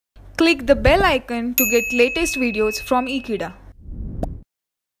Click the bell icon to get latest videos from Ekeeda.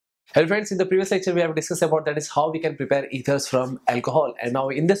 Hello friends, in the previous lecture we have discussed about that is how we can prepare ethers from alcohol, and now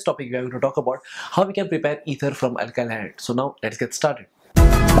in this topic we are going to talk about how we can prepare ether from alkyl halide. So now let's get started.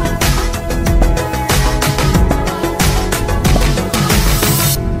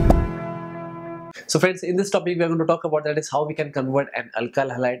 So friends, in this topic we are going to talk about that is how we can convert an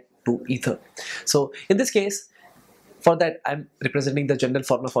alkyl halide to ether. So in this case, for that I'm representing the general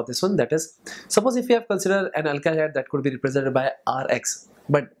formula for this one, that is, suppose if you have considered an alkyl halide that could be represented by Rx,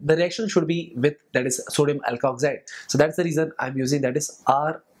 but the reaction should be with, that is, sodium alkoxide. So that's the reason I'm using, that is,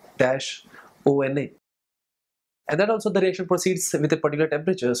 R-ONA. And that also the reaction proceeds with a particular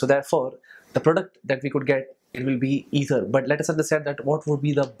temperature, so therefore the product that we could get, it will be ether. But let us understand that what would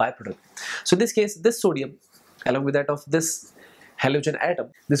be the byproduct. So in this case, this sodium along with that of this halogen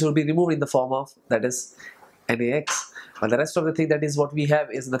atom, this will be removed in the form of, that is, NaX, while the rest of the thing, that is what we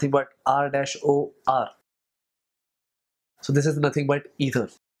have, is nothing but R-OR. So this is nothing but ether.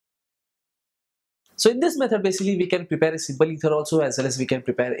 So in this method basically we can prepare a simple ether also, as well as we can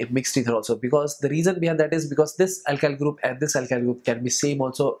prepare a mixed ether also, because the reason behind that is because this alkyl group and this alkyl group can be same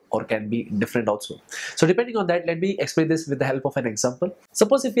also or can be different also. So depending on that, let me explain this with the help of an example.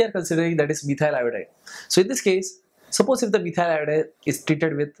 Suppose if we are considering, that is, methyl iodide. So in this case, suppose if the methyl iodide is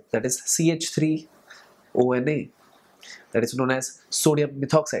treated with, that is, CH3ONA, that is known as sodium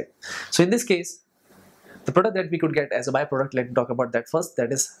methoxide. So in this case, the product that we could get as a byproduct, let me talk about that first,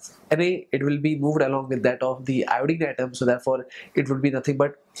 that is Na, it will be moved along with that of the iodine atom, so therefore it would be nothing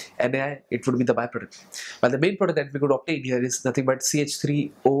but Na, it would be the byproduct. While the main product that we could obtain here is nothing but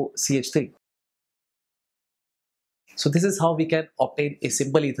CH3OCH3. So this is how we can obtain a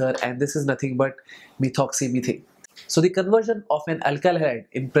simple ether, and this is nothing but methoxymethane. So the conversion of an alkyl halide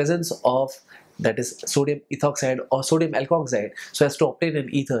in presence of, that is, sodium ethoxide or sodium alkoxide, so as to obtain an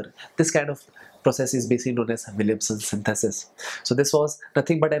ether, this kind of process is basically known as Williamson synthesis. So this was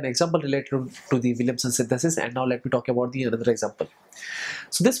nothing but an example related to the Williamson synthesis, and now let me talk about the another example.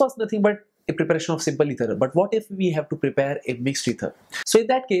 So this was nothing but a preparation of simple ether, but what if we have to prepare a mixed ether? So in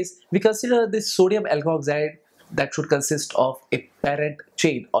that case, we consider this sodium alkoxide that should consist of a parent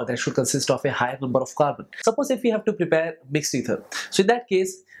chain, or that should consist of a higher number of carbon. Suppose if we have to prepare mixed ether, so in that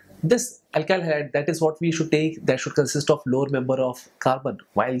case, this alkyl halide, that is what we should take, that should consist of lower member of carbon,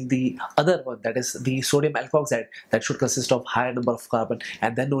 while the other one, that is the sodium alkoxide, that should consist of higher number of carbon,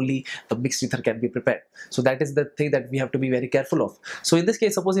 and then only the mixed ether can be prepared. So that is the thing that we have to be very careful of. So in this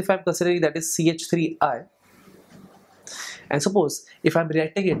case, suppose if I'm considering, that is, CH3I, and suppose if I'm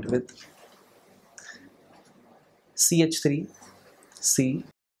reacting it with CH3C,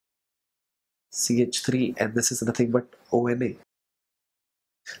 CH3, and this is nothing but ONA.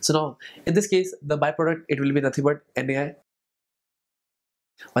 So now in this case, the byproduct, it will be nothing but NaI,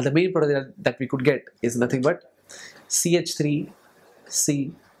 while the main product that we could get is nothing but CH3C,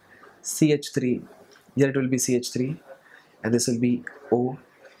 CH3, here it will be CH3, and this will be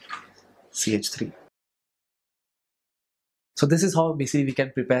OCH3. So this is how basically we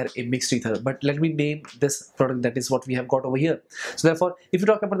can prepare a mixed ether. But let me name this product, that is what we have got over here. So therefore, if you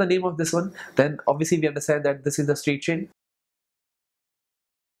talk about the name of this one, then obviously we understand that this is the straight chain,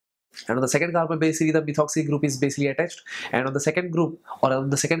 and on the second carbon basically the methoxy group is basically attached, and on the second group, or on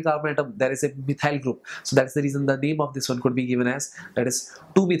the second carbon atom, there is a methyl group. So that's the reason the name of this one could be given as, that is,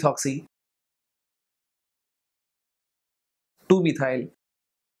 2-methoxy 2-methyl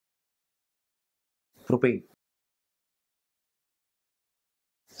propane.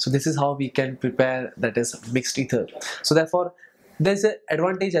 So this is how we can prepare, that is, mixed ether. So therefore there's an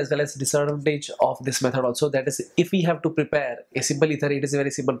advantage as well as disadvantage of this method also, that is, if we have to prepare a simple ether, it is a very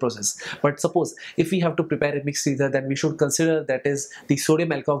simple process. But suppose if we have to prepare a mixed ether, then we should consider, that is, the sodium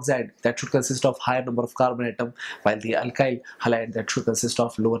alkoxide, that should consist of higher number of carbon atom, while the alkyl halide, that should consist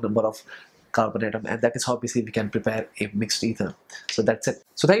of lower number of carbon atom, and that is how basically we can prepare a mixed ether. So that's it.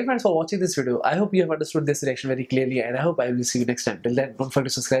 So thank you friends for watching this video. I hope you have understood this reaction very clearly, and I hope I will see you next time. Till then, don't forget to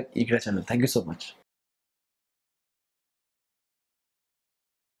subscribe Ekeeda channel. Thank you so much.